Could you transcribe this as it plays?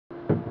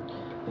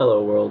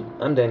Hello world,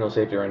 I'm Daniel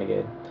Safety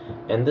Renegade,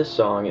 and this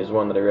song is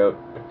one that I wrote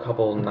a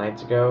couple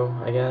nights ago,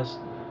 I guess,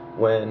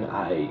 when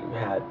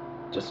I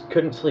just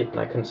couldn't sleep,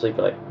 and I couldn't sleep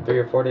for like 3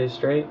 or 4 days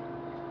straight,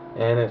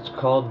 and it's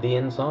called the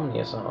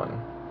Insomnia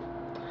song.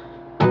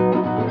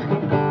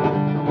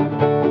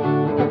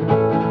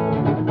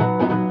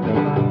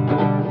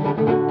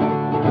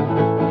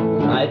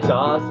 I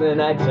toss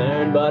and I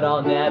turn, but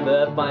I'll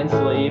never find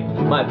sleep.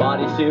 My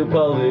body's too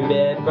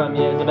polluted from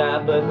years of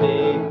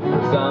apathy.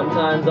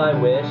 Sometimes I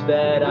wish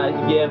that I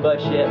could give a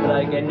shit, but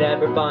I can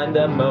never find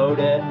the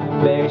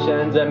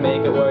motivations that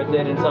make it worth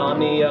it.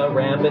 Insomnia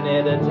rampant,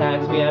 it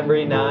attacks me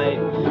every night.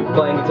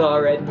 Playing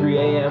guitar at 3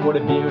 a.m., what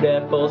a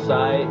beautiful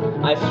sight.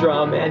 I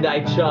strum and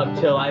I chug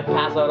till I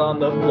pass out on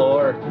the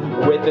floor.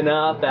 With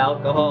enough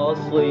alcohol,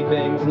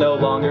 sleeping's no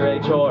longer a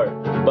chore.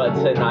 But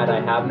tonight I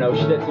have no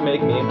shit to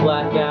make me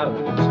black out.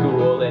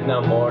 School in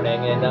the morning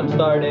and I'm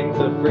starting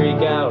to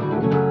freak out.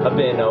 I've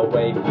been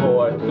awake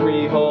for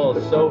 3 whole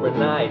sober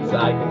nights.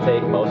 I can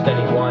take most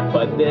anyone,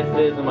 but this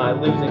is my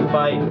losing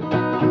fight.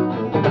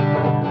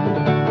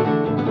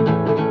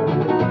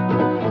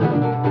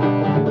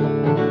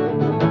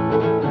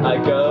 I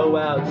go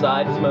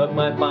outside, smoke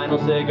my final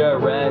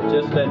cigarette.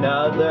 Just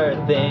another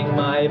thing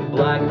my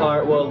black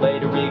heart will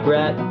later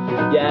regret.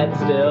 Yet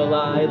still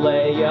I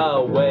lay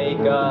awake,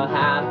 a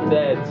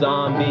half-dead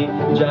zombie,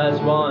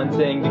 just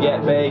wanting to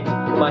get baked.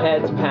 My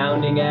head's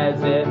pounding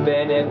as if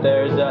and if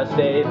there's a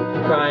stave,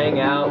 crying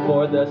out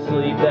for the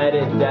sleep that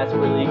it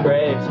desperately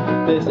craves.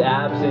 This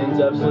absence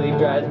of sleep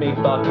drives me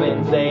fucking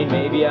insane.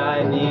 Maybe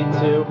I need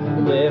to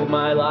live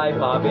my life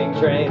hopping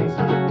trains.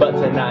 But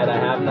tonight I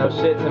have no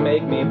shit to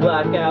make me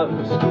black out.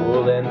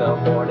 School in the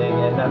morning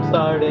and I'm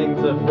starting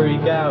to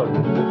freak out.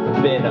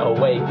 Been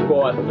awake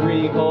for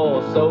 3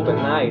 whole sober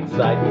nights.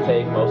 I can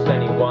take most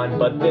anyone,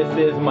 but this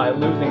is my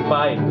losing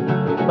fight.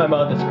 My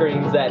mother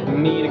screams at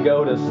me to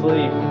go to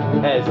sleep,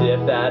 as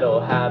if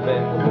that'll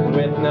happen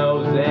with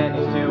no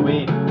Xannies to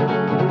eat.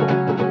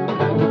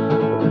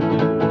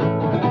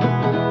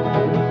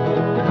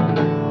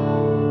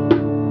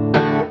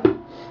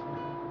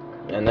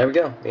 And there we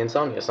go, the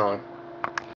Insomnia song.